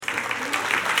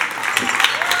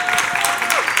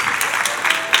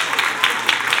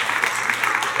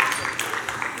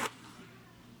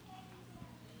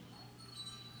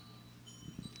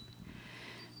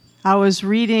I was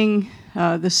reading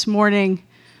this morning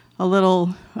a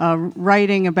little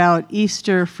writing about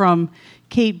Easter from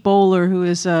Kate Bowler, who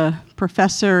is a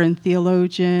professor and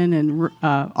theologian and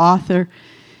author.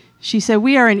 She said,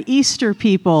 "We are an Easter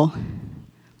people,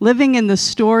 living in the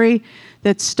story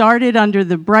that started under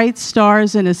the bright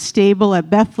stars in a stable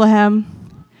at Bethlehem,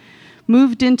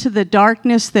 moved into the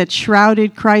darkness that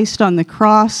shrouded Christ on the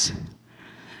cross,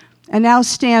 and now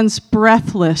stands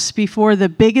breathless before the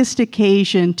biggest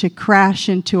occasion to crash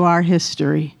into our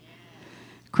history.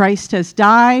 Christ has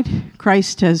died,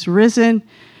 Christ has risen,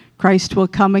 Christ will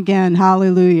come again.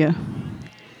 Hallelujah."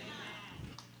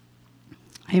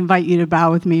 I invite you to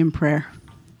bow with me in prayer.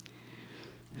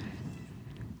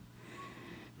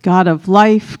 God of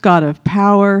life, God of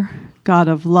power, God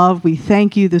of love, we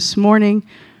thank you this morning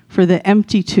for the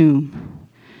empty tomb.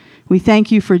 We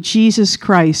thank you for Jesus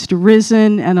Christ,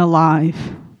 risen and alive.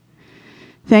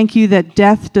 Thank you that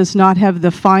death does not have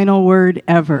the final word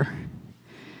ever.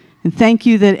 And thank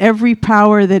you that every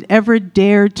power that ever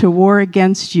dared to war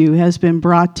against you has been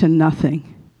brought to nothing.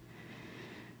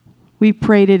 We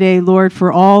pray today, Lord,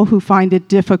 for all who find it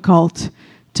difficult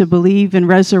to believe in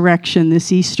resurrection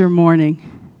this Easter morning.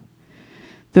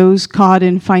 Those caught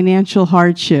in financial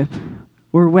hardship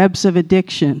or webs of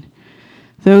addiction,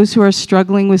 those who are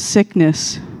struggling with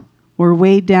sickness or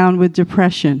weighed down with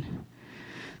depression,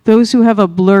 those who have a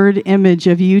blurred image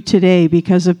of you today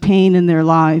because of pain in their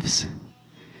lives.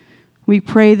 We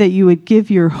pray that you would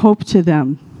give your hope to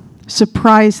them.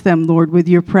 Surprise them, Lord, with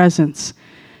your presence,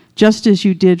 just as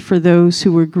you did for those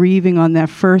who were grieving on that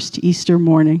first Easter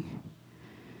morning.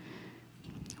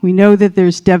 We know that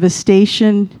there's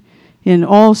devastation in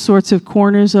all sorts of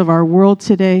corners of our world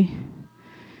today.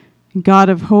 God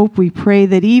of hope, we pray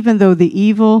that even though the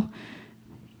evil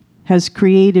has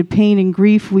created pain and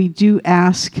grief, we do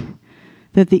ask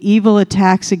that the evil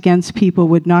attacks against people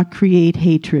would not create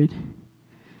hatred.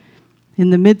 In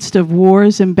the midst of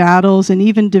wars and battles and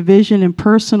even division in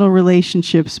personal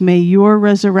relationships, may your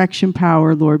resurrection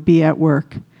power, Lord, be at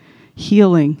work,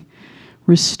 healing,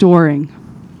 restoring.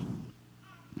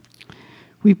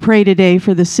 We pray today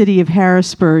for the city of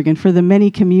Harrisburg and for the many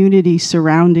communities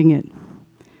surrounding it.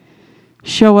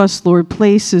 Show us, Lord,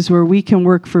 places where we can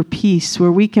work for peace,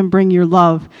 where we can bring your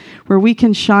love, where we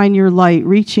can shine your light,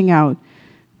 reaching out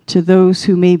to those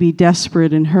who may be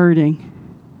desperate and hurting.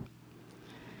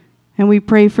 And we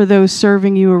pray for those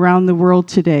serving you around the world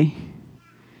today.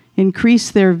 Increase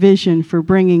their vision for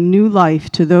bringing new life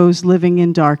to those living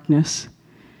in darkness.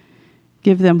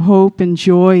 Give them hope and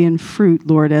joy and fruit,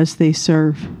 Lord, as they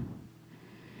serve.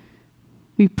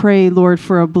 We pray, Lord,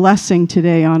 for a blessing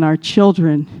today on our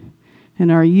children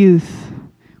and our youth.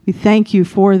 We thank you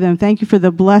for them. Thank you for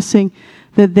the blessing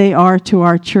that they are to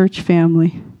our church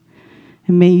family.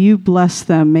 And may you bless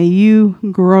them. May you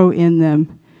grow in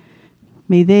them.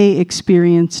 May they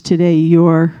experience today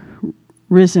your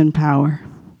risen power.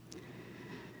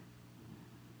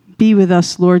 Be with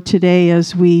us, Lord, today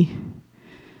as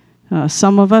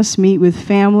some of us meet with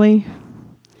family.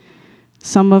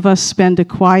 Some of us spend a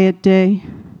quiet day.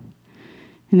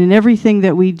 And in everything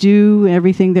that we do,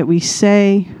 everything that we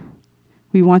say,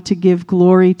 we want to give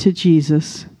glory to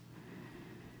Jesus.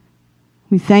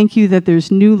 We thank you that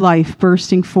there's new life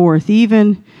bursting forth,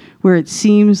 even where it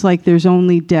seems like there's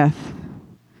only death.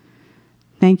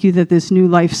 Thank you that this new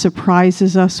life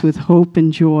surprises us with hope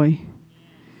and joy.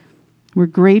 We're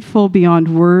grateful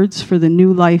beyond words for the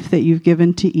new life that you've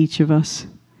given to each of us.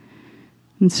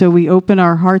 And so we open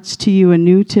our hearts to you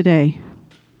anew today.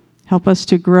 Help us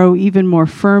to grow even more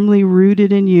firmly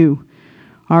rooted in you,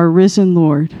 our risen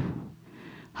Lord.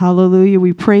 Hallelujah.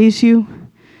 We praise you.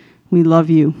 We love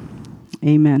you.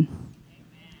 Amen.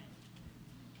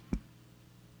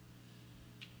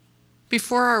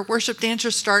 Before our worship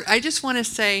dancers start, I just want to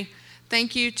say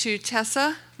thank you to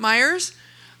Tessa Myers.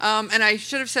 And I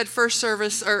should have said first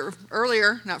service, or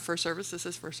earlier, not first service, this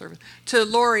is first service, to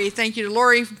Lori. Thank you to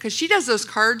Lori, because she does those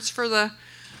cards for the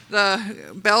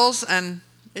bells, and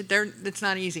it's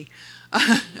not easy.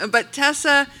 But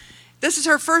Tessa, this is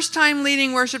her first time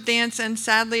leading worship dance, and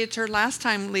sadly it's her last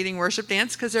time leading worship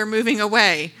dance because they're moving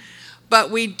away. But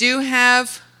we do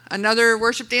have another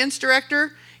worship dance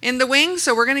director in the wings,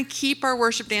 so we're going to keep our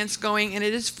worship dance going, and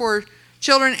it is for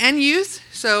children and youth,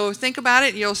 so think about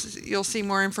it. You'll see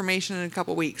more information in a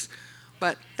couple weeks.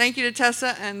 But thank you to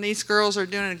Tessa, and these girls are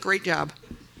doing a great job.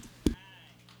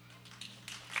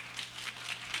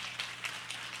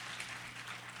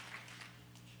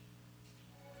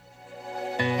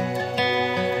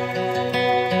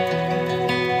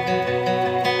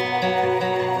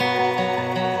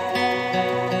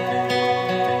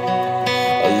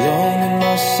 Alone in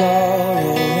my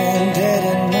sorrow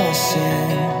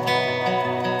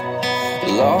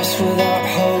lost without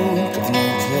hope, with no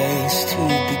place to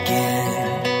begin.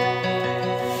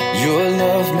 Your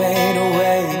love made a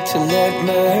way to let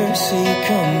mercy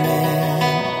come in.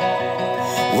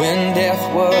 When death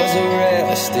was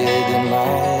arrested and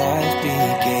my life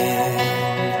began,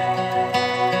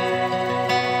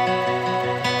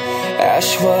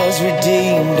 ash was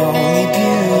redeemed, only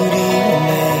beauty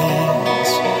remains,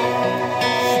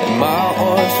 and my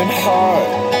orphan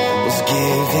heart was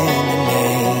given a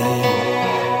name.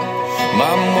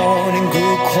 My mourning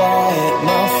grew quiet,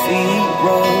 my feet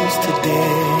rose to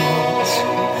dance.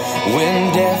 When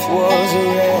death was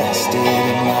arrested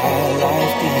and my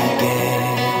life began.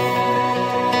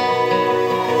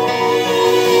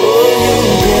 Oh, your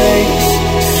grace,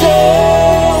 so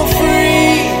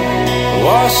free,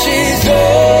 washes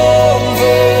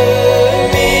over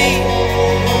me.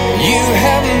 You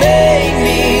have made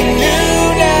me new,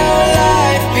 now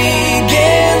life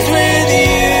begins with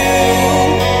you.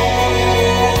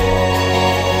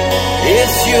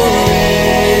 It's your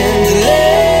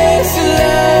endless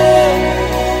love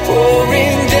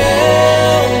pouring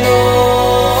down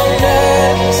on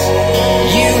us.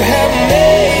 You have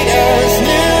made us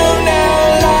new, now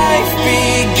life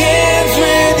begins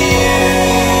with you.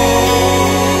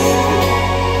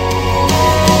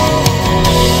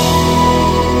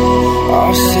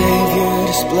 Our Savior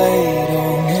displayed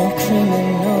on a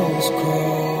criminal's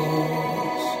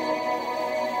cross.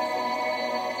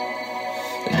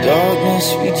 The darkness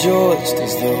rejoiced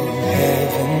as though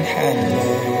heaven had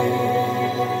lost.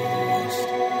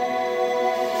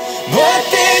 But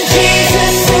then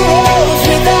Jesus arose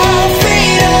with our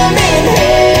freedom in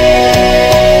hand.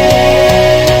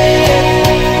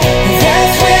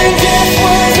 That's when death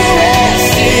was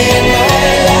arrested and my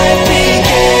life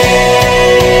began.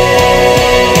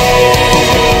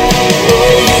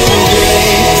 Oh, your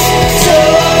grace, so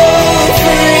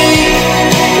free,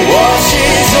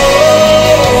 washes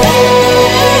over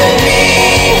me.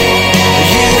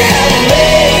 You have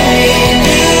made me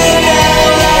new, now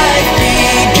life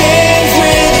begins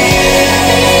with you.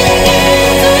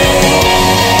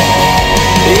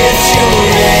 It's your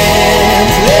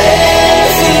endless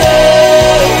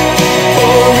love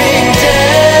pouring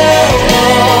down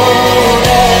on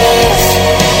us.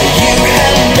 You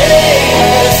have made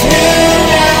us new,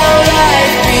 now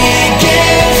life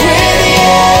begins with you.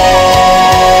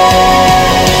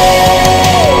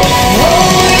 Oh,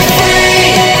 we're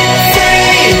free,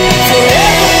 free,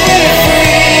 forever we're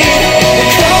free.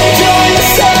 Come join the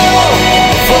song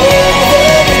for all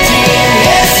the redeemed.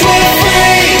 Yes, we're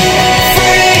free,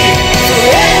 free,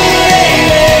 forever,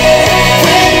 amen.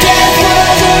 When death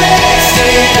was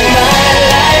arrested, my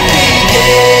life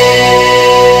began.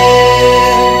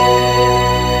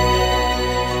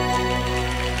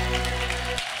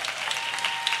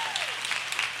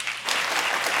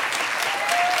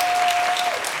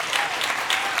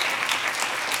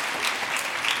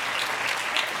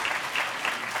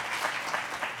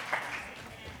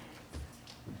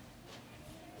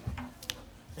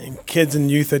 And kids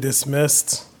and youth are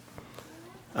dismissed.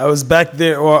 I was back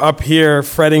there or up here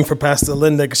fretting for Pastor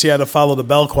Linda because she had to follow the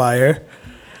bell choir.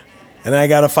 And I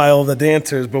got to follow the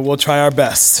dancers, but we'll try our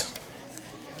best.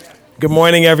 Good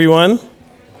morning, everyone.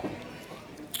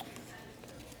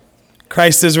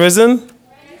 Christ is risen.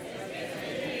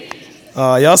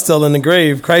 Y'all still in the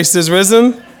grave. Christ is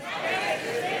risen.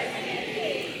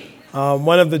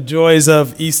 One of the joys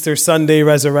of Easter Sunday,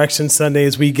 Resurrection Sunday,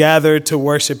 is we gather to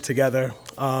worship together.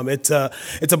 It's a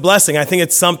blessing. I think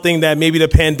it's something that maybe the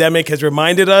pandemic has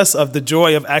reminded us of, the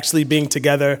joy of actually being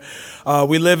together.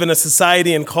 We live in a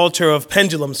society and culture of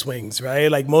pendulum swings,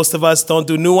 right? Like most of us don't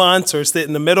do nuance or sit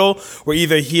in the middle. We're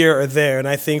either here or there. And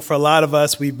I think for a lot of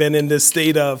us, we've been in this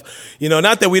state of,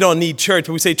 not that we don't need church,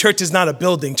 but we say church is not a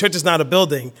building. Church is not a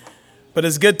building, but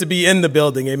it's good to be in the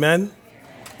building. Amen.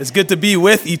 It's good to be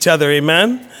with each other,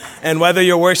 amen? And whether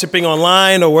you're worshiping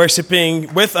online or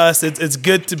worshiping with us, it's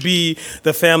good to be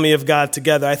the family of God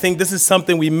together. I think this is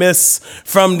something we miss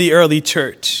from the early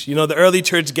church. The early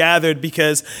church gathered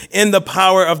because in the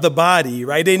power of the body,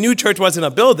 right? They knew church wasn't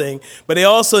a building, but they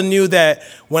also knew that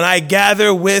when I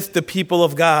gather with the people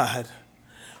of God,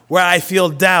 where I feel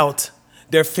doubt,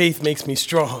 their faith makes me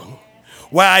strong.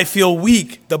 Where I feel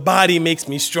weak, the body makes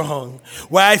me strong.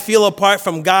 Where I feel apart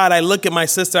from God, I look at my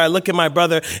sister, I look at my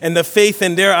brother, and the faith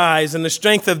in their eyes and the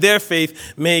strength of their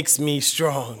faith makes me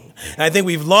strong. And I think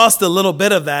we've lost a little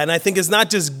bit of that. And I think it's not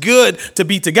just good to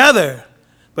be together,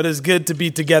 but it's good to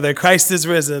be together. Christ is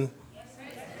risen.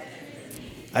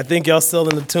 I think y'all still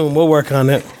in the tomb. We'll work on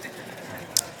it.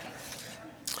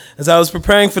 As I was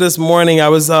preparing for this morning, I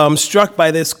was struck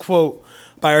by this quote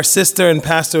by our sister and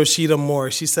Pastor Oshita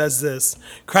Moore. She says this: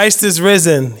 Christ is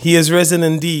risen. He is risen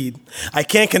indeed. I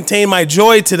can't contain my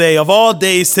joy today. Of all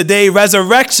days, today,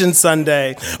 Resurrection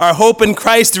Sunday. Our hope in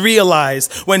Christ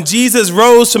realized. When Jesus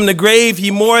rose from the grave,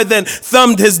 he more than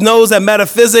thumbed his nose at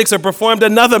metaphysics or performed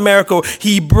another miracle.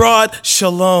 He brought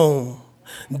shalom.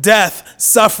 Death,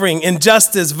 suffering,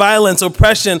 injustice, violence,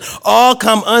 oppression, all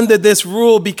come under this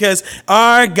rule because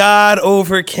our God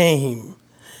overcame.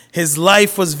 His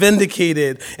life was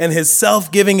vindicated and his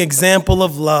self-giving example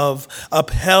of love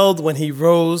upheld when he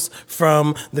rose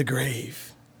from the grave.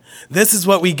 This is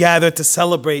what we gather to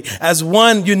celebrate as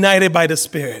one united by the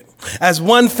Spirit, as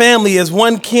one family, as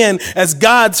one kin, as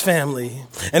God's family.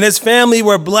 And his family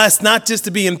were blessed not just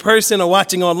to be in person or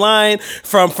watching online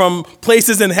from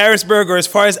places in Harrisburg or as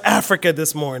far as Africa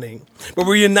this morning, but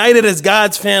we're united as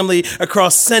God's family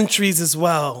across centuries as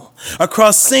well,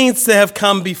 across saints that have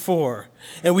come before.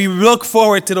 And we look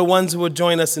forward to the ones who will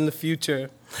join us in the future.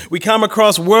 We come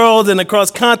across worlds and across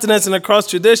continents and across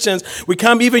traditions. We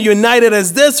come even united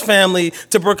as this family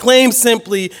to proclaim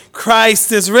simply,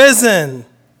 Christ is risen.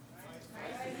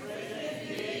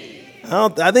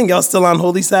 I think y'all still on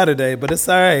Holy Saturday, but it's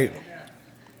all right.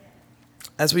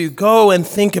 As we go and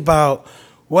think about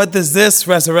what does this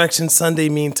Resurrection Sunday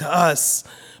mean to us,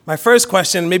 my first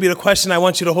question, maybe the question I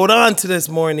want you to hold on to this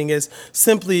morning, is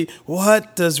simply,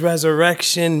 what does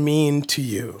resurrection mean to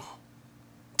you?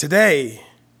 Today,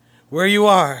 where you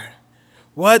are,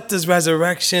 what does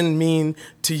resurrection mean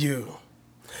to you?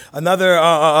 Another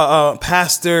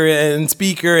pastor and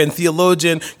speaker and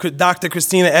theologian, Dr.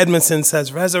 Christina Edmondson,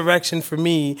 says, resurrection for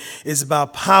me is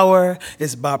about power,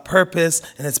 it's about purpose,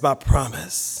 and it's about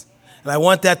promise. And I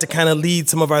want that to kind of lead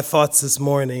some of our thoughts this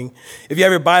morning. If you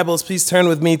have your Bibles, please turn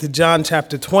with me to John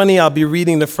chapter 20. I'll be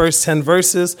reading the first 10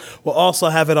 verses. We'll also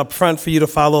have it up front for you to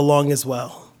follow along as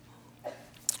well.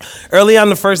 Early on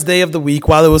the first day of the week,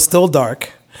 while it was still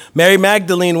dark, Mary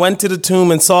Magdalene went to the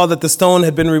tomb and saw that the stone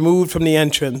had been removed from the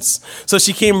entrance. So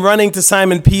she came running to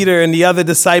Simon Peter and the other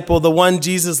disciple, the one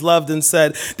Jesus loved, and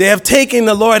said, "They have taken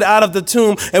the Lord out of the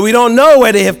tomb, and we don't know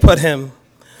where they have put him."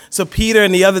 So Peter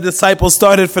and the other disciple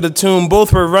started for the tomb.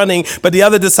 Both were running, but the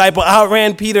other disciple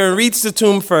outran Peter and reached the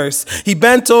tomb first. He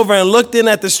bent over and looked in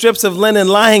at the strips of linen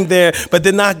lying there, but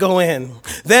did not go in.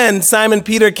 Then Simon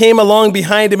Peter came along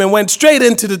behind him and went straight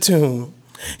into the tomb.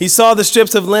 He saw the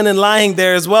strips of linen lying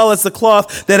there, as well as the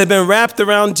cloth that had been wrapped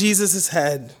around Jesus'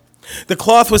 head. The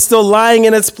cloth was still lying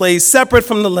in its place, separate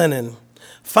from the linen.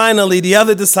 Finally, the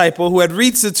other disciple who had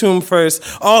reached the tomb first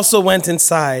also went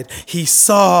inside. He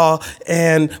saw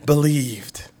and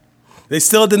believed. They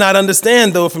still did not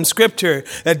understand, though, from Scripture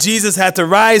that Jesus had to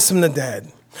rise from the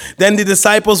dead. Then the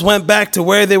disciples went back to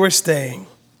where they were staying.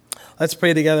 Let's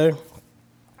pray together.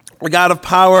 Our God of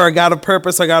power, our God of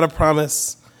purpose, our God of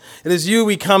promise, it is you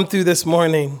we come through this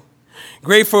morning.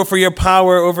 Grateful for your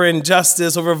power over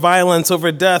injustice, over violence,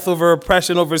 over death, over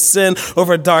oppression, over sin,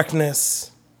 over darkness.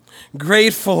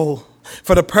 Grateful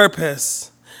for the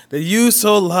purpose that you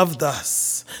so loved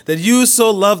us, that you so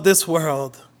loved this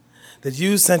world, that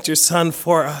you sent your Son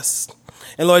for us.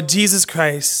 And Lord Jesus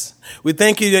Christ, we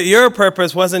thank you that your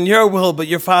purpose wasn't your will, but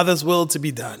your Father's will to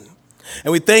be done.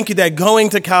 And we thank you that going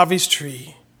to Calvary's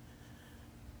tree,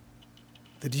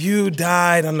 that you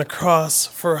died on the cross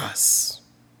for us,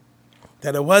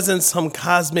 that it wasn't some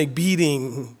cosmic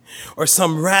beating or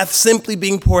some wrath simply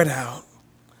being poured out,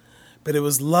 but it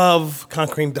was love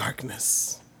conquering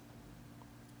darkness.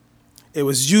 It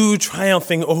was you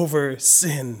triumphing over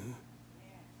sin.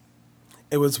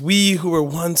 It was we who were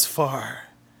once far,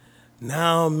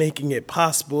 now making it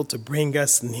possible to bring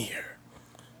us near.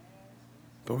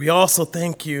 But we also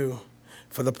thank you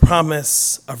for the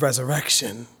promise of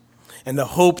resurrection and the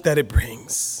hope that it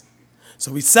brings.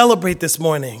 So we celebrate this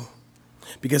morning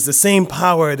because the same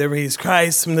power that raised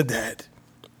Christ from the dead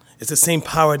is the same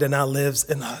power that now lives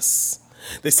in us.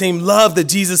 The same love that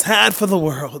Jesus had for the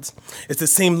world is the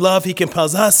same love he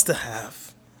compels us to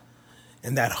have.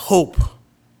 And that hope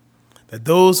that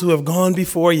those who have gone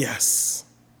before, yes,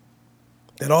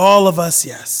 that all of us,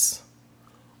 yes,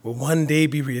 will one day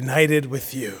be reunited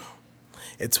with you.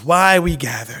 It's why we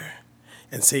gather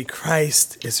and say,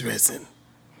 Christ is risen.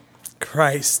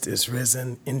 Christ is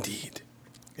risen indeed.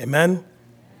 Amen.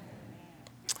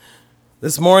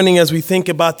 This morning, as we think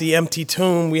about the empty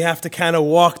tomb, we have to kind of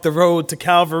walk the road to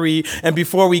Calvary. And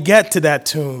before we get to that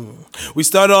tomb, we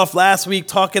started off last week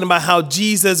talking about how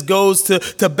Jesus goes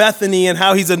to Bethany and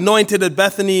how he's anointed at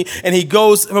Bethany, and he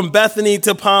goes from Bethany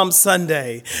to Palm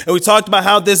Sunday. And we talked about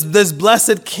how this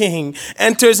blessed king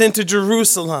enters into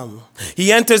Jerusalem.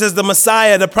 He enters as the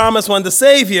Messiah, the promised one, the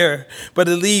Savior, but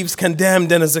he leaves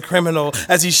condemned and as a criminal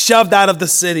as he's shoved out of the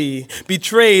city,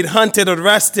 betrayed, hunted,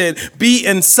 arrested,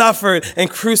 beaten, suffered, and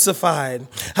crucified.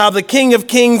 How the King of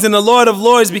Kings and the Lord of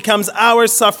Lords becomes our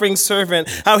suffering servant.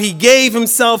 How he gave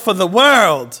himself for the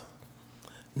world.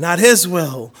 Not his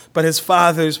will, but his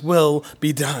Father's will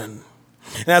be done.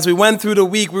 And as we went through the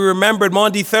week, we remembered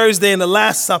Maundy Thursday and the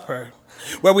Last Supper,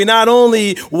 where we not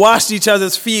only washed each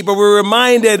other's feet, but we're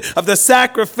reminded of the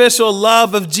sacrificial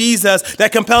love of Jesus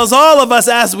that compels all of us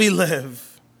as we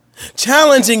live.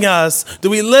 Challenging us, do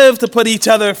we live to put each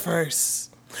other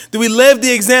first? Do we live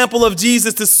the example of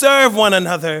Jesus to serve one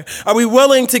another? Are we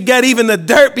willing to get even the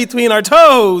dirt between our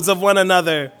toes of one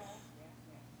another?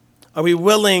 Are we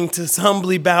willing to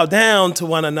humbly bow down to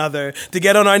one another, to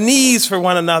get on our knees for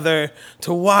one another,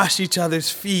 to wash each other's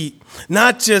feet,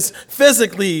 not just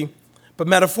physically, but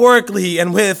metaphorically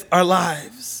and with our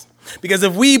lives? Because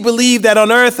if we believe that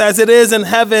on earth as it is in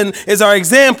heaven is our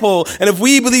example, and if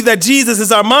we believe that Jesus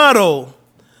is our model,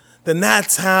 then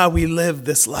that's how we live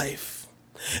this life.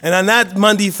 And on that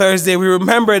Maundy Thursday, we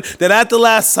remembered that at the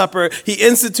Last Supper, he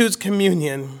institutes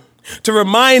communion to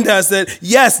remind us that,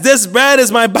 yes, this bread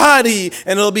is my body,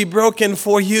 and it'll be broken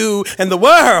for you and the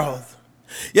world.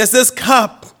 Yes, this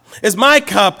cup is my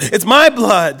cup, it's my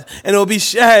blood, and it will be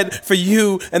shed for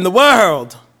you and the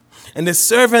world. And the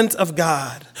servant of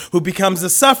God, who becomes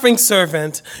the suffering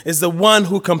servant, is the one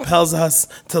who compels us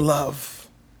to love.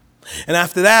 And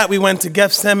after that, we went to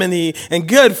Gethsemane and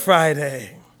Good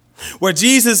Friday, where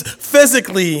Jesus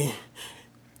physically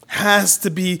has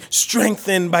to be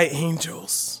strengthened by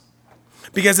angels.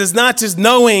 Because it's not just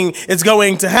knowing it's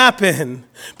going to happen,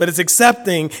 but it's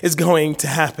accepting it's going to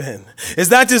happen.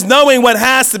 It's not just knowing what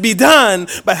has to be done,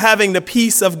 but having the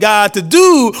peace of God to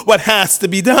do what has to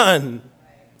be done.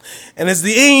 And it's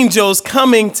the angels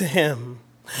coming to him.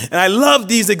 And I love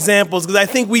these examples because I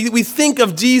think we think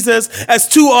of Jesus as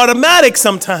too automatic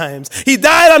sometimes. He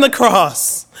died on the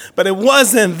cross, but it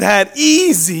wasn't that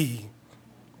easy.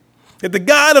 That the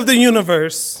God of the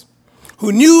universe,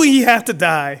 who knew he had to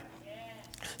die,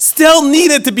 still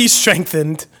needed to be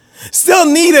strengthened, still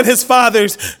needed his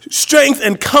Father's strength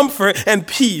and comfort and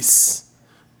peace,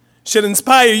 should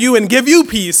inspire you and give you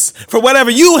peace for whatever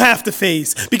you have to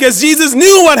face. Because Jesus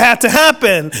knew what had to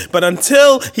happen, but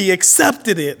until he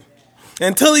accepted it,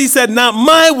 until he said, not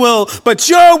my will, but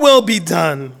your will be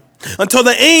done, until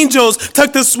the angels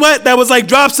took the sweat that was like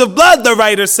drops of blood, the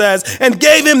writer says, and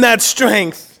gave him that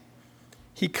strength,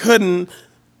 he couldn't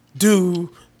do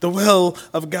the will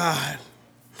of God.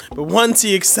 But once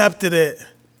he accepted it,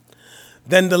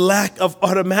 then the lack of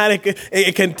automatic,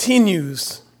 it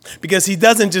continues. Because he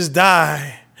doesn't just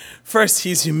die. First,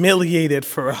 he's humiliated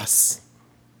for us.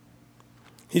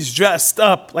 He's dressed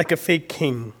up like a fake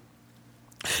king.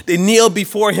 They kneel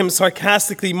before him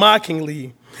sarcastically,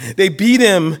 mockingly. They beat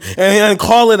him and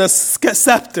call it a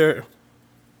scepter.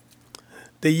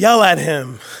 They yell at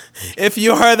him, if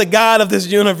you are the God of this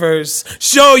universe,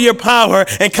 show your power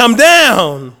and come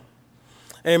down.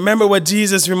 And remember what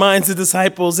Jesus reminds the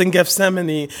disciples in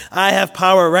Gethsemane. I have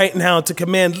power right now to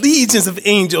command legions of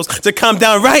angels to come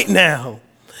down right now.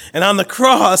 And on the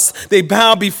cross, they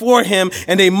bow before him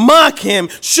and they mock him.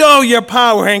 Show your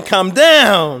power and come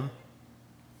down.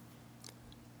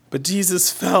 But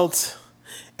Jesus felt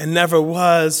and never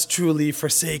was truly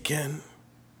forsaken.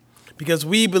 Because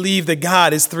we believe that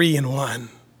God is 3 in 1.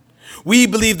 We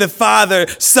believe the Father,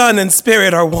 Son, and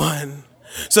Spirit are one.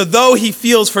 So though he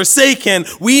feels forsaken,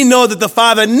 we know that the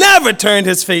Father never turned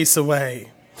his face away.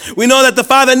 We know that the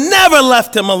Father never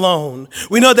left him alone.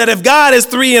 We know that if God is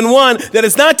 3 in 1, that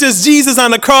it's not just Jesus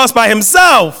on the cross by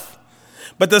himself,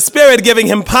 but the Spirit giving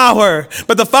him power,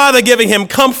 but the Father giving him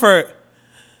comfort.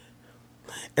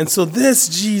 And so this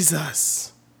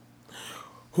Jesus,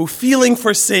 who feeling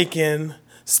forsaken,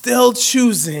 still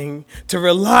choosing to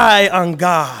rely on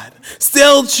God,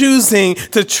 still choosing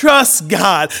to trust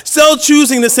God, still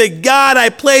choosing to say, God, I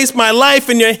place my life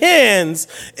in your hands,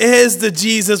 is the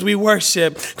Jesus we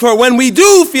worship. For when we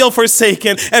do feel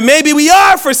forsaken, and maybe we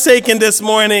are forsaken this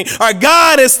morning, our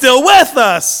God is still with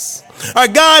us. Our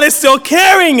God is still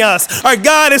carrying us. Our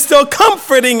God is still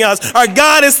comforting us. Our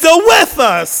God is still with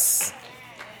us.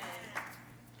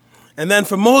 And then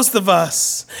for most of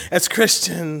us as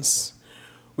Christians,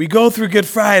 we go through Good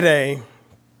Friday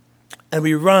and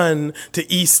we run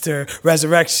to Easter,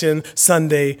 Resurrection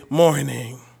Sunday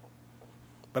morning.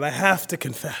 But I have to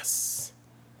confess,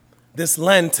 this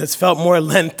Lent has felt more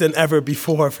Lent than ever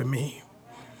before for me.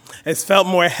 It's felt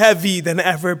more heavy than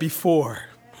ever before.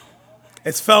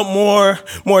 It's felt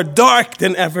more dark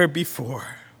than ever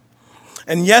before.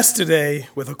 And yesterday,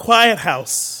 with a quiet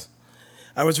house,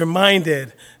 I was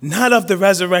reminded not of the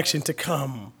resurrection to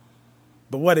come,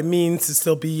 but what it means to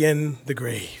still be in the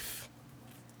grave.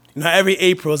 You know, every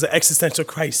April is an existential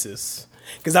crisis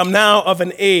because I'm now of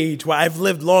an age where I've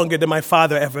lived longer than my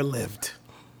father ever lived.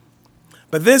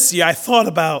 But this year I thought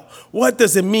about what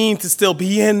does it mean to still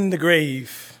be in the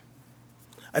grave?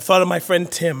 I thought of my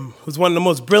friend Tim, who's one of the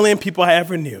most brilliant people I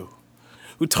ever knew,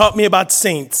 who taught me about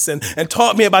saints and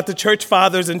taught me about the church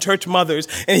fathers and church mothers.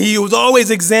 And he was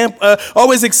always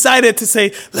excited to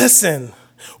say, listen,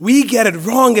 we get it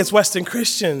wrong as Western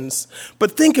Christians.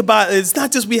 But think about it. It's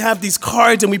not just we have these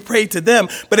cards and we pray to them,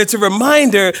 but it's a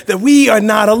reminder that we are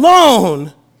not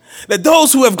alone. That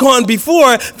those who have gone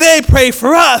before, they pray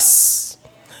for us.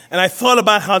 And I thought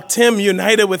about how Tim,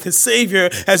 united with his Savior,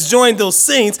 has joined those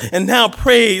saints and now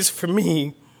prays for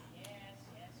me.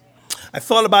 I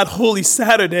thought about Holy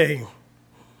Saturday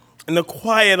and the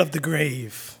quiet of the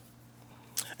grave.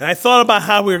 And I thought about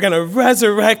how we were going to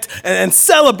resurrect and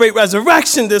celebrate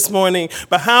resurrection this morning,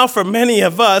 but how for many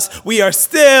of us, we are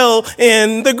still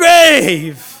in the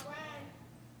grave.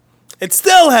 It's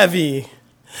still heavy.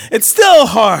 It's still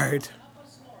hard.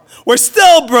 We're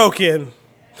still broken.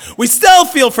 We still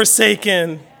feel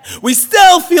forsaken. We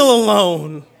still feel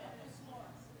alone.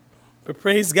 But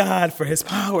praise God for his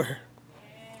power.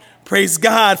 Praise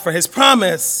God for his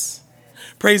promise.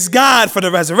 Praise God for the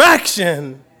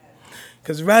resurrection.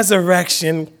 Because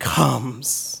resurrection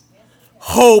comes.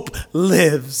 Hope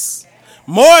lives.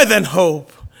 More than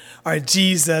hope, our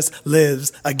Jesus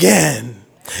lives again.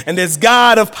 And this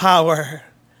God of power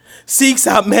seeks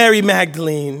out Mary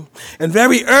Magdalene. And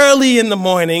very early in the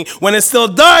morning, when it's still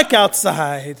dark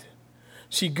outside,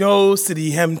 she goes to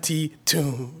the empty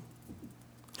tomb.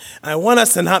 I want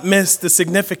us to not miss the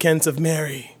significance of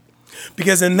Mary.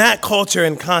 Because in that culture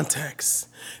and context,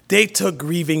 they took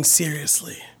grieving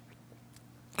seriously.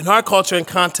 In our culture and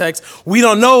context, we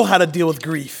don't know how to deal with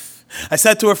grief. I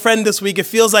said to a friend this week, it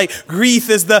feels like grief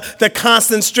is the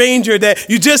constant stranger that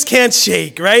you just can't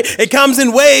shake, right? It comes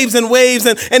in waves and waves,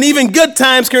 and even good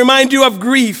times can remind you of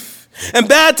grief. And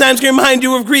bad times can remind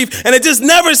you of grief. And it just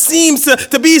never seems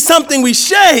to be something we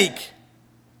shake.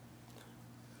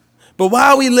 But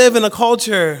while we live in a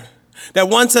culture that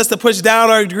wants us to push down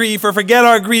our grief or forget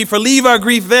our grief or leave our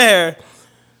grief there,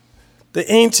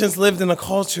 the ancients lived in a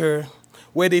culture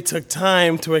where they took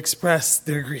time to express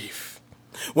their grief.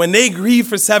 When they grieved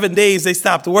for 7 days, they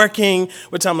stopped working,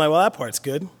 which I'm like, well, that part's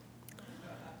good.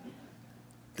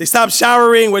 They stopped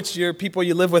showering, which your people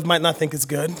you live with might not think is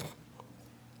good.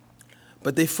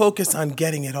 But they focused on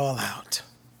getting it all out.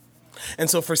 And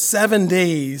so for 7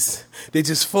 days, they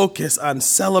just focus on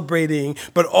celebrating,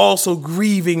 but also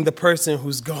grieving the person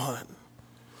who's gone.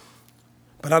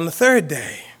 But on the third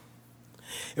day,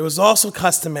 it was also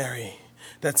customary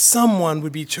that someone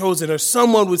would be chosen or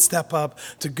someone would step up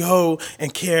to go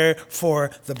and care for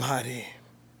the body.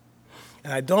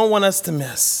 And I don't want us to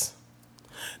miss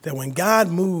that when God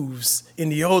moves in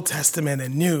the Old Testament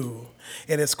and New,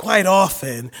 it is quite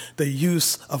often the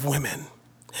use of women.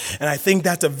 And I think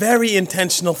that's a very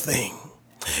intentional thing.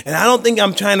 And I don't think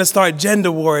I'm trying to start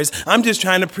gender wars. I'm just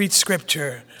trying to preach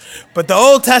scripture. But the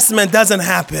Old Testament doesn't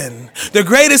happen. The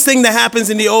greatest thing that happens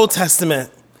in the Old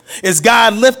Testament is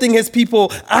God lifting his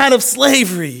people out of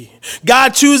slavery. God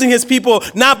choosing his people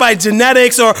not by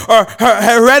genetics or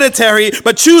hereditary,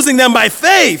 but choosing them by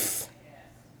faith.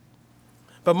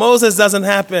 But Moses doesn't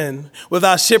happen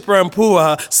without Shiphrah and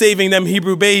Puah saving them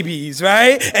Hebrew babies,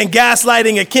 right? And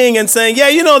gaslighting a king and saying, yeah,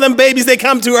 you know them babies, they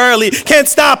come too early. Can't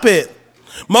stop it.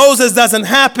 Moses doesn't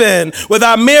happen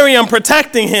without Miriam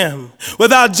protecting him,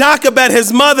 without Jochebed,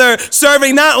 his mother,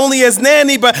 serving not only as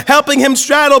nanny, but helping him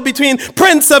straddle between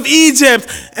prince of Egypt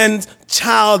and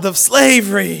child of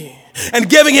slavery, and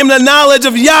giving him the knowledge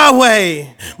of Yahweh.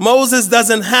 Moses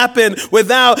doesn't happen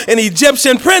without an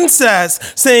Egyptian princess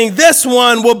saying, this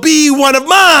one will be one of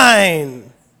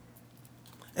mine.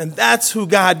 And that's who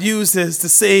God uses to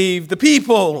save the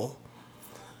people.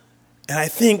 And I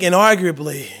think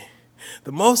inarguably,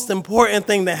 the most important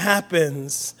thing that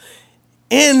happens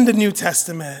in the New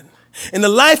Testament, in the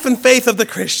life and faith of the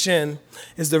Christian,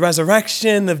 is the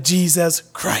resurrection of Jesus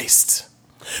Christ.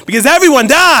 Because everyone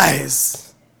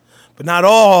dies, but not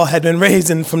all had been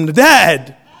raised from the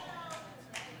dead.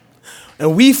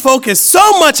 And we focus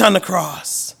so much on the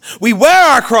cross. We wear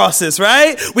our crosses,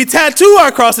 right? We tattoo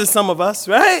our crosses, some of us,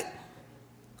 right?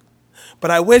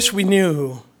 But I wish we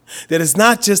knew that it's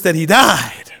not just that he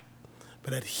died,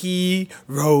 but that he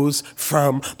rose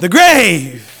from the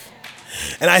grave.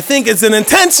 And I think it's an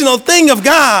intentional thing of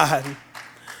God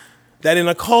that in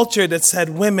a culture that said,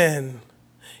 women,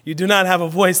 you do not have a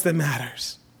voice that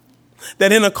matters.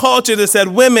 That in a culture that said,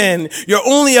 women, you're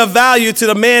only of value to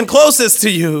the man closest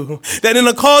to you. That in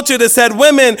a culture that said,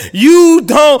 women, you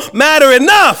don't matter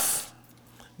enough.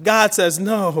 God says,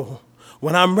 no,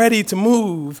 when I'm ready to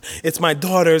move, it's my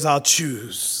daughters I'll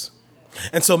choose.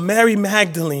 And so Mary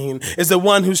Magdalene is the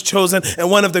one who's chosen.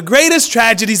 And one of the greatest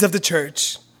tragedies of the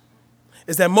church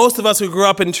is that most of us who grew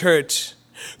up in church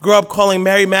grew up calling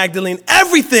Mary Magdalene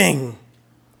everything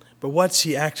but what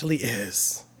she actually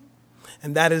is.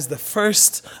 And that is the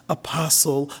first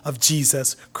apostle of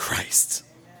Jesus Christ.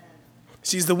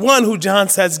 She's the one who John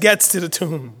says gets to the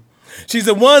tomb. She's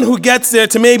the one who gets there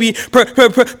to maybe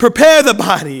prepare the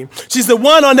body. She's the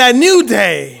one on that new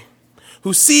day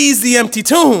who sees the empty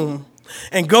tomb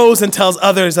and goes and tells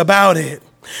others about it.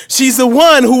 She's the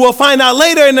one who we'll find out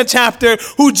later in the chapter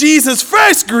who Jesus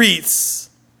first greets.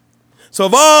 So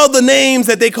of all the names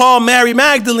that they call Mary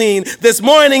Magdalene, this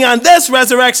morning on this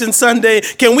Resurrection Sunday,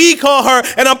 can we call her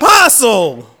an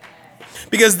apostle?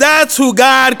 Because that's who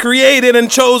God created and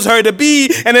chose her to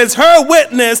be. And it's her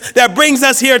witness that brings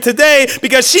us here today,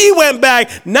 because she went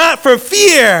back not for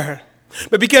fear,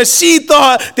 but because she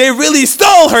thought they really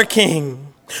stole her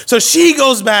king. So she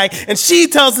goes back and she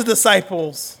tells the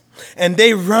disciples, and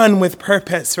they run with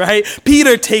purpose, right?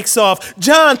 Peter takes off.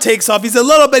 John takes off. He's a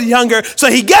little bit younger, so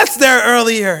he gets there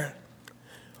earlier.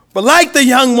 But like the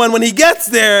young one, when he gets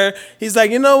there, he's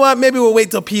like, you know what? Maybe we'll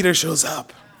wait till Peter shows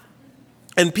up.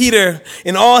 And Peter,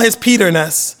 in all his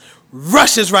Peterness,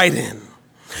 rushes right in.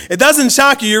 It doesn't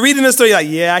shock you. You're reading the story, you're like,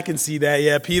 yeah, I can see that.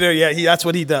 Yeah, Peter, yeah, that's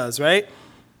what he does, right?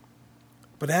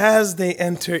 But as they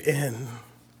enter in,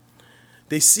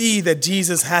 they see that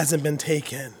Jesus hasn't been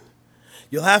taken.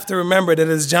 You'll have to remember that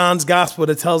it's John's gospel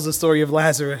that tells the story of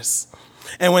Lazarus.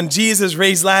 And when Jesus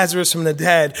raised Lazarus from the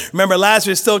dead, remember,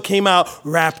 Lazarus still came out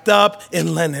wrapped up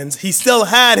in linens. He still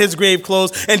had his grave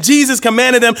clothes, and Jesus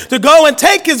commanded them to go and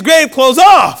take his grave clothes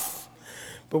off.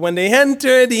 But when they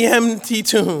enter the empty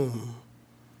tomb,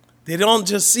 they don't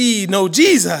just see no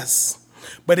Jesus,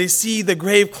 but they see the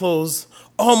grave clothes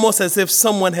almost as if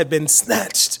someone had been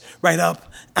snatched right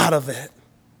up out of it.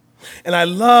 And I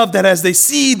love that as they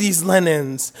see these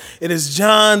linens, it is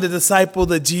John, the disciple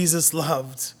that Jesus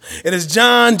loved. It is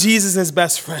John, Jesus'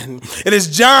 best friend. It is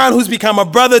John who's become a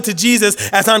brother to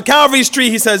Jesus. As on Calvary's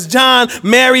tree, he says, John,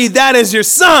 Mary, that is your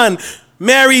son.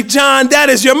 Mary, John, that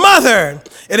is your mother.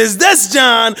 It is this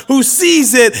John who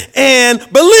sees it and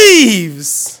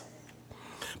believes.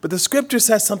 But the scripture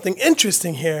says something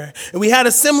interesting here. And we had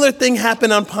a similar thing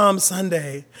happen on Palm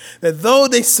Sunday. That though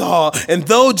they saw and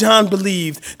though John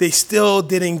believed, they still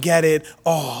didn't get it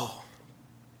all.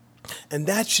 And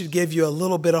that should give you a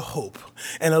little bit of hope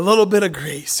and a little bit of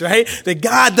grace, right? That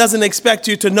God doesn't expect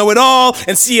you to know it all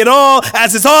and see it all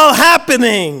as it's all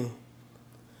happening.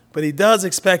 But he does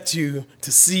expect you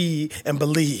to see and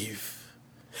believe.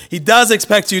 He does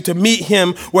expect you to meet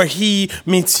him where he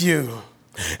meets you.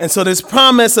 And so this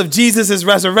promise of Jesus'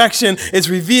 resurrection is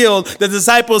revealed. The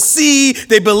disciples see,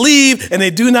 they believe, and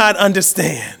they do not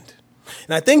understand.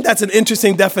 And I think that's an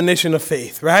interesting definition of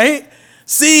faith, right?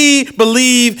 See,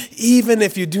 believe, even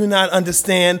if you do not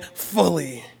understand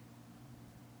fully.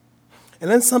 And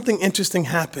then something interesting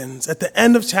happens. At the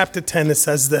end of chapter 10, it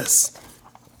says this.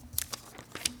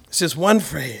 It's just one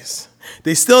phrase.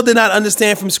 They still did not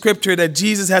understand from Scripture that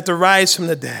Jesus had to rise from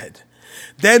the dead.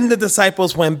 Then the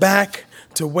disciples went back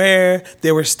to where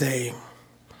they were staying.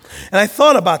 And I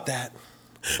thought about that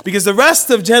because the rest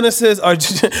of Genesis, or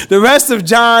the rest of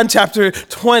John chapter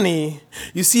 20,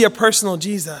 you see a personal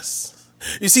Jesus.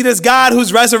 You see this God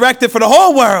who's resurrected for the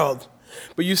whole world,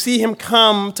 but you see him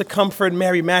come to comfort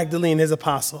Mary Magdalene, his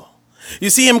apostle. You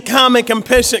see him come and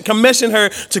commission her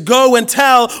to go and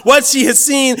tell what she has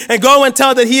seen and go and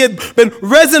tell that he had been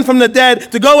risen from the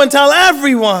dead, to go and tell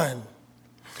everyone.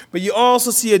 But you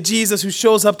also see a Jesus who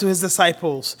shows up to his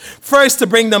disciples, first to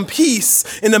bring them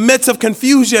peace in the midst of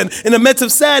confusion, in the midst of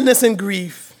sadness and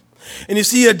grief. And you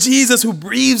see a Jesus who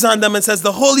breathes on them and says,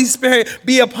 the Holy Spirit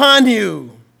be upon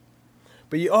you.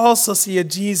 But you also see a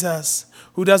Jesus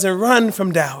who doesn't run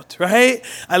from doubt, right?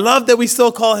 I love that we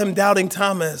still call him Doubting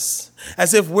Thomas,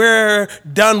 as if we're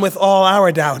done with all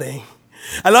our doubting.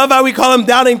 I love how we call him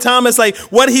Doubting Thomas, like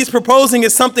what he's proposing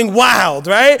is something wild,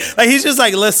 right? Like he's just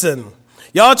like, listen,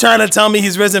 y'all trying to tell me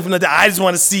he's risen from the dead. I just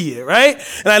want to see it, right?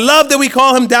 And I love that we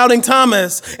call him Doubting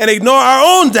Thomas and ignore our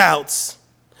own doubts.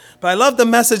 But I love the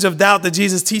message of doubt that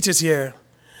Jesus teaches here,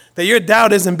 that your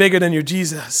doubt isn't bigger than your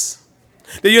Jesus.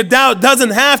 That your doubt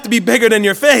doesn't have to be bigger than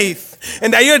your faith.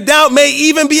 And that your doubt may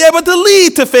even be able to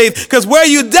lead to faith. Because where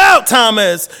you doubt,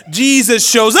 Thomas, Jesus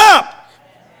shows up.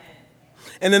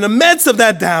 And in the midst of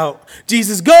that doubt,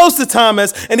 Jesus goes to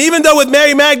Thomas. And even though with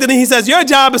Mary Magdalene, he says, your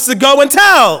job is to go and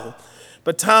tell.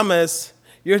 But Thomas,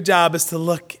 your job is to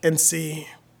look and see.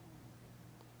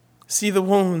 See the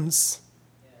wounds.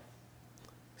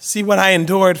 See what I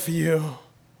endured for you.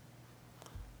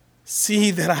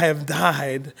 See that I have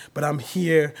died, but I'm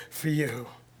here for you.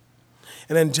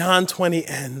 And then John 20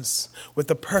 ends with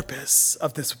the purpose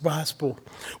of this gospel,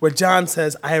 where John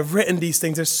says, I have written these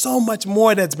things. There's so much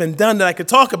more that's been done that I could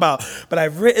talk about, but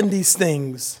I've written these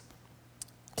things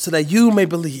so that you may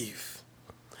believe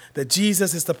that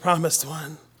Jesus is the promised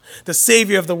one, the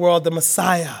Savior of the world, the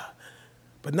Messiah,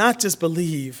 but not just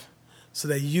believe, so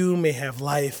that you may have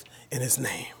life in his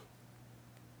name.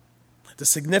 The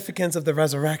significance of the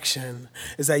resurrection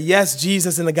is that, yes,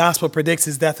 Jesus in the gospel predicts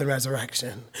his death and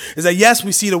resurrection. Is that, yes,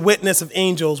 we see the witness of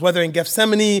angels, whether in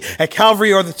Gethsemane, at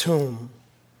Calvary, or the tomb.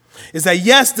 Is that,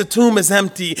 yes, the tomb is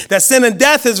empty, that sin and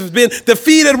death has been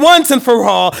defeated once and for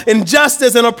all,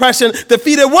 injustice and oppression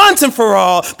defeated once and for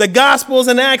all. The Gospels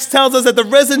and Acts tells us that the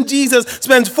risen Jesus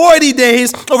spends 40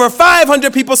 days, over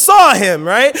 500 people saw him,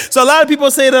 right? So a lot of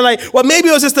people say that, like, well, maybe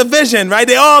it was just a vision, right?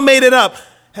 They all made it up.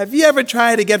 Have you ever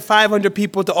tried to get 500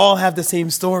 people to all have the same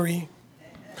story?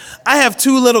 I have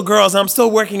 2 little girls. I'm still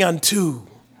working on 2.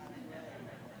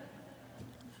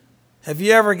 Have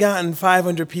you ever gotten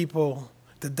 500 people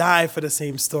to die for the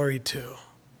same story too?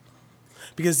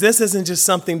 Because this isn't just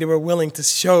something they were willing to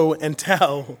show and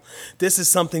tell. This is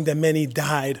something that many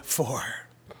died for.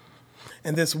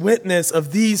 And this witness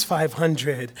of these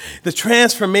 500, the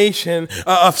transformation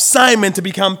of Simon to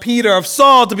become Peter, of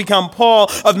Saul to become Paul,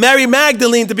 of Mary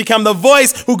Magdalene to become the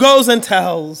voice who goes and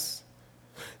tells,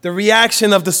 the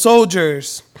reaction of the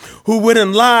soldiers who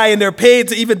wouldn't lie and they're paid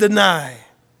to even deny,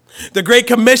 the great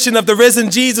commission of the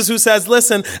risen Jesus who says,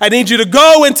 listen, I need you to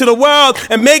go into the world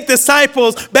and make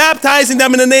disciples, baptizing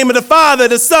them in the name of the Father,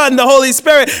 the Son, the Holy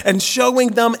Spirit, and showing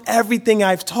them everything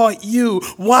I've taught you.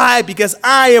 Why? Because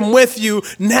I am with you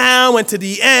now and to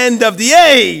the end of the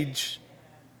age.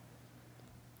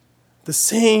 The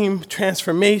same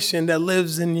transformation that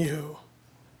lives in you.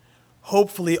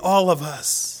 Hopefully all of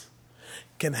us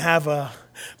can have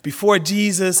before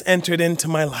Jesus entered into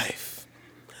my life,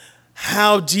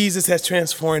 how Jesus has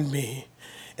transformed me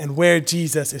and where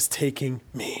Jesus is taking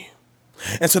me.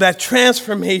 And so that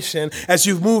transformation, as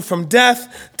you move from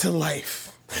death to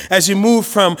life, as you move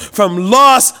from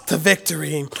loss to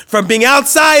victory, from being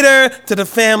outsider to the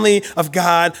family of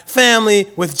God,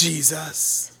 family with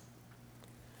Jesus.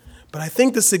 But I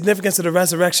think the significance of the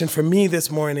resurrection for me this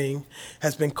morning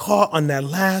has been caught on that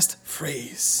last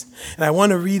phrase. And I want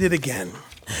to read it again.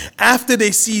 After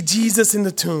they see Jesus in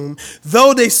the tomb,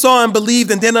 though they saw and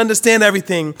believed and didn't understand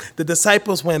everything, the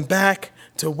disciples went back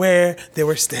to where they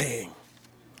were staying.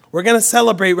 We're going to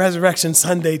celebrate Resurrection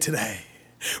Sunday today.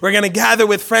 We're going to gather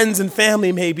with friends and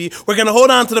family maybe. We're going to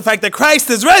hold on to the fact that Christ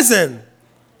is risen.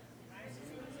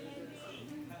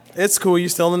 It's cool, you're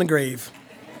still in the grave.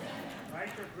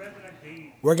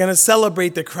 We're going to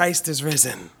celebrate that Christ is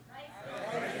risen.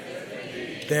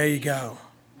 There you go.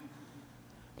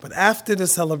 But after the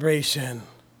celebration,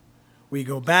 we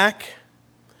go back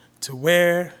to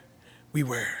where we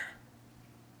were.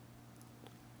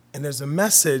 And there's a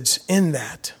message in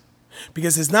that,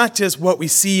 because it's not just what we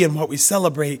see and what we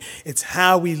celebrate, it's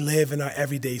how we live in our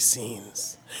everyday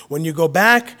scenes. When you go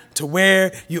back to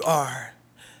where you are,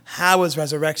 how is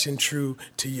resurrection true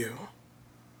to you?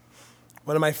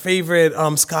 One of my favorite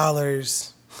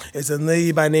scholars is a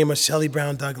lady by the name of Shelley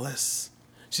Brown Douglas.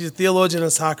 She's a theologian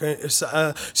and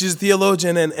she's a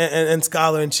theologian and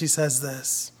scholar, and she says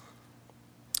this: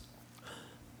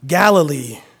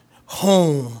 Galilee,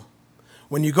 home,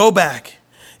 when you go back,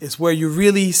 is where you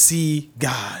really see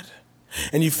God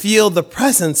and you feel the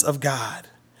presence of God.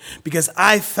 Because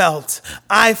I felt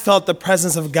the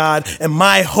presence of God and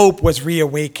my hope was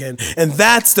reawakened. And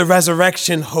that's the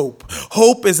resurrection hope.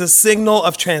 Hope is a signal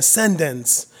of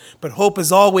transcendence, but hope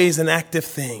is always an active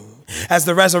thing. As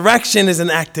the resurrection is an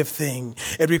active thing,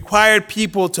 it required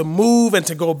people to move and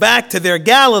to go back to their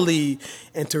Galilee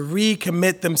and to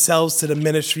recommit themselves to the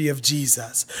ministry of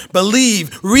Jesus.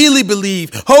 Believe, really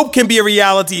believe. Hope can be a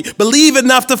reality. Believe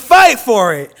enough to fight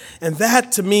for it. And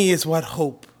that to me is what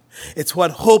hope. It's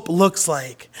what hope looks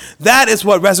like. That is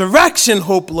what resurrection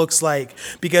hope looks like,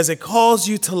 because it calls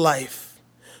you to life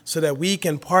so that we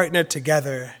can partner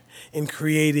together in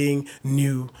creating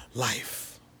new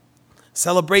life.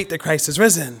 Celebrate that Christ is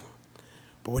risen.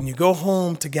 But when you go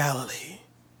home to Galilee,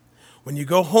 when you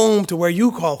go home to where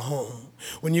you call home,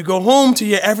 when you go home to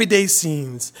your everyday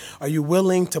scenes, are you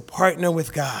willing to partner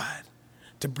with God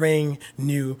to bring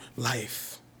new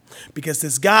life? Because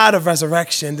this God of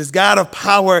resurrection, this God of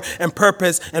power and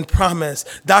purpose and promise,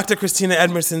 Dr. Christina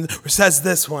Edmondson says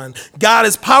this one: God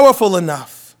is powerful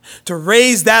enough to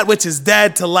raise that which is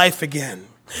dead to life again.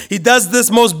 He does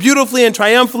this most beautifully and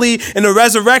triumphantly in the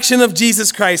resurrection of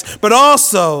Jesus Christ, but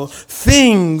also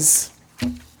things,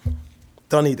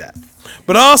 don't need that,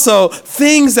 but also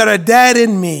things that are dead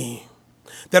in me,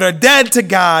 that are dead to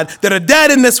God, that are dead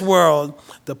in this world,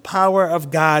 the power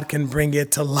of God can bring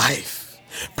it to life.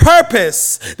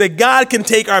 Purpose, that God can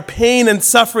take our pain and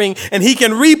suffering and he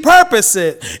can repurpose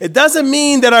it. It doesn't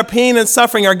mean that our pain and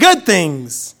suffering are good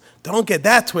things. Don't get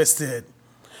that twisted.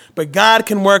 But God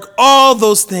can work all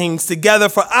those things together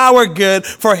for our good,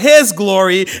 for his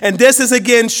glory. And this is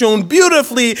again shown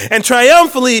beautifully and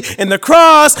triumphantly in the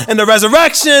cross and the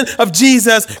resurrection of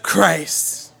Jesus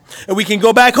Christ. And we can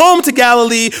go back home to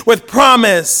Galilee with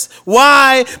promise.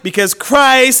 Why? Because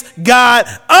Christ got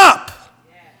up.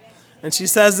 And she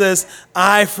says this: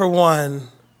 I, for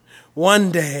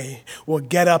one day will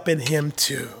get up in him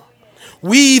too.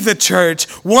 We, the church,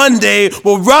 one day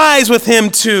will rise with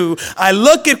him too. I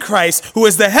look at Christ, who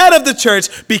is the head of the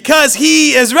church, because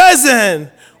he is risen.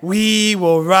 We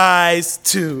will rise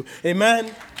too.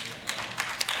 Amen.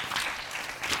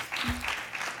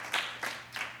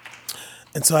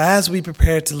 And so as we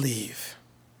prepare to leave,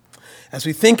 as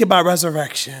we think about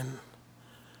resurrection,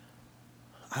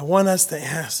 I want us to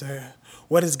answer,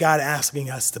 what is God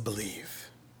asking us to believe?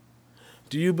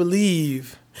 Do you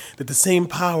believe that the same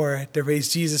power that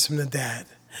raised Jesus from the dead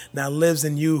now lives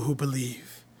in you who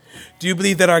believe? Do you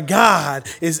believe that our God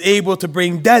is able to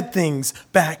bring dead things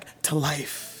back to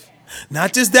life?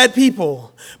 Not just dead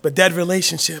people, but dead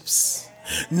relationships.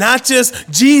 Not just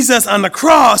Jesus on the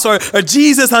cross or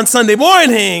Jesus on Sunday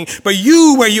morning, but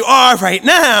you where you are right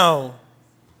now.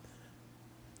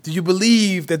 Do you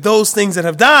believe that those things that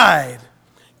have died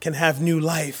can have new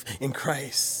life in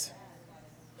Christ?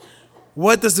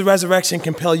 What does the resurrection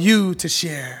compel you to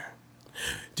share?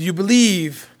 Do you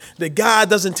believe that God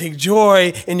doesn't take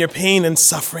joy in your pain and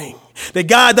suffering? That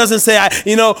God doesn't say,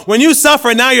 when you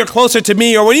suffer, now you're closer to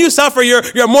me, or when you suffer,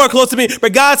 you're more close to me.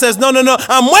 But God says, no,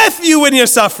 I'm with you in your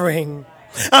suffering.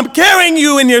 I'm carrying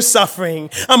you in your suffering.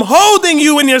 I'm holding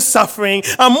you in your suffering.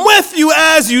 I'm with you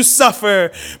as you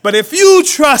suffer. But if you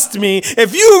trust me,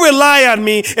 if you rely on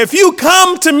me, if you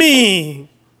come to me,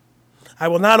 I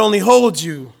will not only hold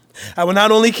you, I will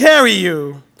not only carry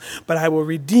you, but I will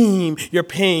redeem your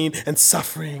pain and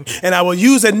suffering. And I will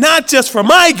use it not just for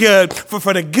my good, but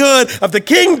for the good of the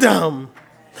kingdom.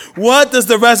 What does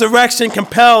the resurrection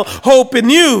compel hope in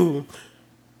you?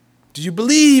 Do you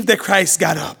believe that Christ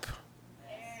got up?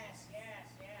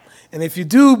 And if you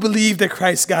do believe that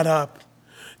Christ got up,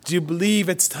 do you believe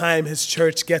it's time his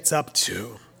church gets up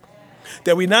too?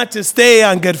 That we not just stay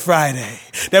on Good Friday,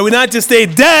 that we not just stay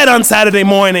dead on Saturday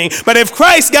morning, but if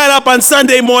Christ got up on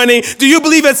Sunday morning, do you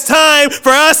believe it's time for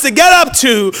us to get up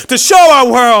to show our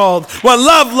world what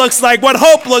love looks like, what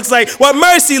hope looks like, what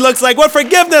mercy looks like, what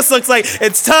forgiveness looks like?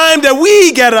 It's time that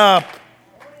we get up.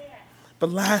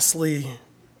 But lastly,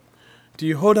 do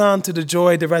you hold on to the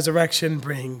joy the resurrection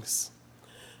brings?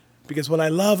 Because what I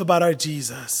love about our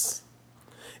Jesus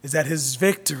is that his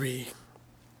victory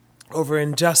over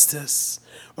injustice,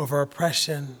 over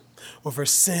oppression, over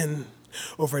sin,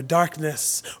 over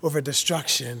darkness, over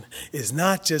destruction is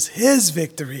not just his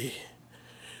victory,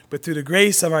 but through the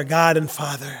grace of our God and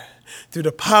Father, through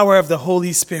the power of the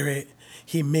Holy Spirit,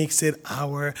 he makes it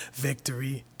our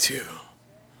victory too.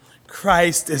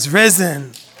 Christ is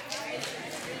risen.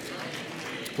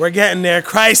 We're getting there.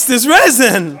 Christ is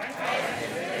risen.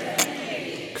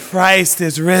 Christ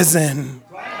is risen.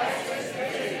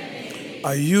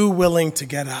 Are you willing to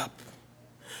get up?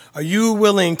 Are you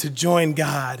willing to join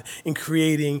God in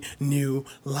creating new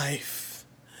life?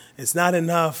 It's not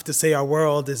enough to say our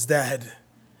world is dead.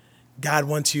 God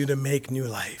wants you to make new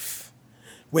life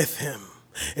with him.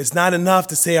 It's not enough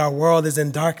to say our world is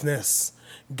in darkness.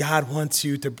 God wants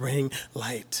you to bring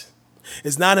light.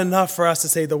 It's not enough for us to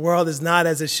say the world is not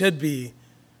as it should be,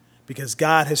 because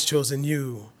God has chosen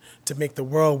you to make the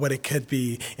world what it could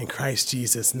be in Christ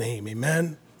Jesus' name.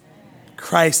 Amen?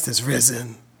 Christ is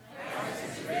risen.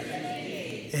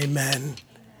 Amen.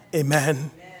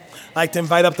 Amen. I'd like to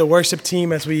invite up the worship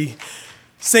team as we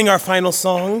sing our final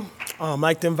song. I'd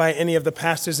like to invite any of the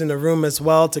pastors in the room as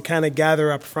well to kind of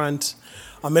gather up front.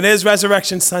 It is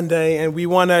Resurrection Sunday, and we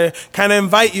want to kind of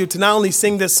invite you to not only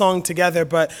sing this song together,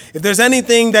 but if there's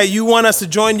anything that you want us to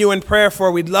join you in prayer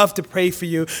for, we'd love to pray for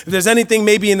you. If there's anything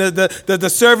maybe in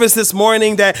the service this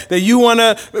morning that you want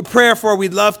to pray for,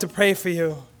 we'd love to pray for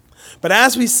you. But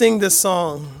as we sing this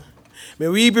song, may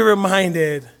we be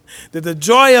reminded that the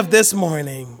joy of this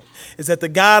morning is that the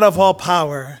God of all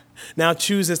power now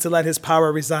chooses to let his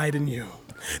power reside in you.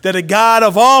 That the God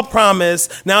of all promise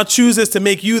now chooses to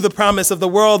make you the promise of the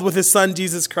world with his son,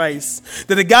 Jesus Christ.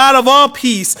 That the God of all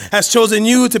peace has chosen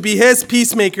you to be his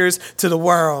peacemakers to the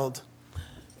world.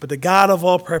 But the God of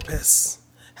all purpose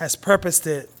has purposed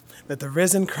it that the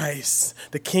risen Christ,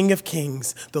 the King of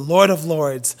Kings, the Lord of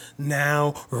Lords,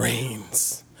 now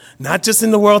reigns. Not just in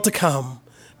the world to come,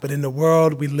 but in the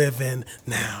world we live in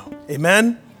now.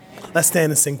 Amen? Let's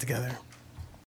stand and sing together.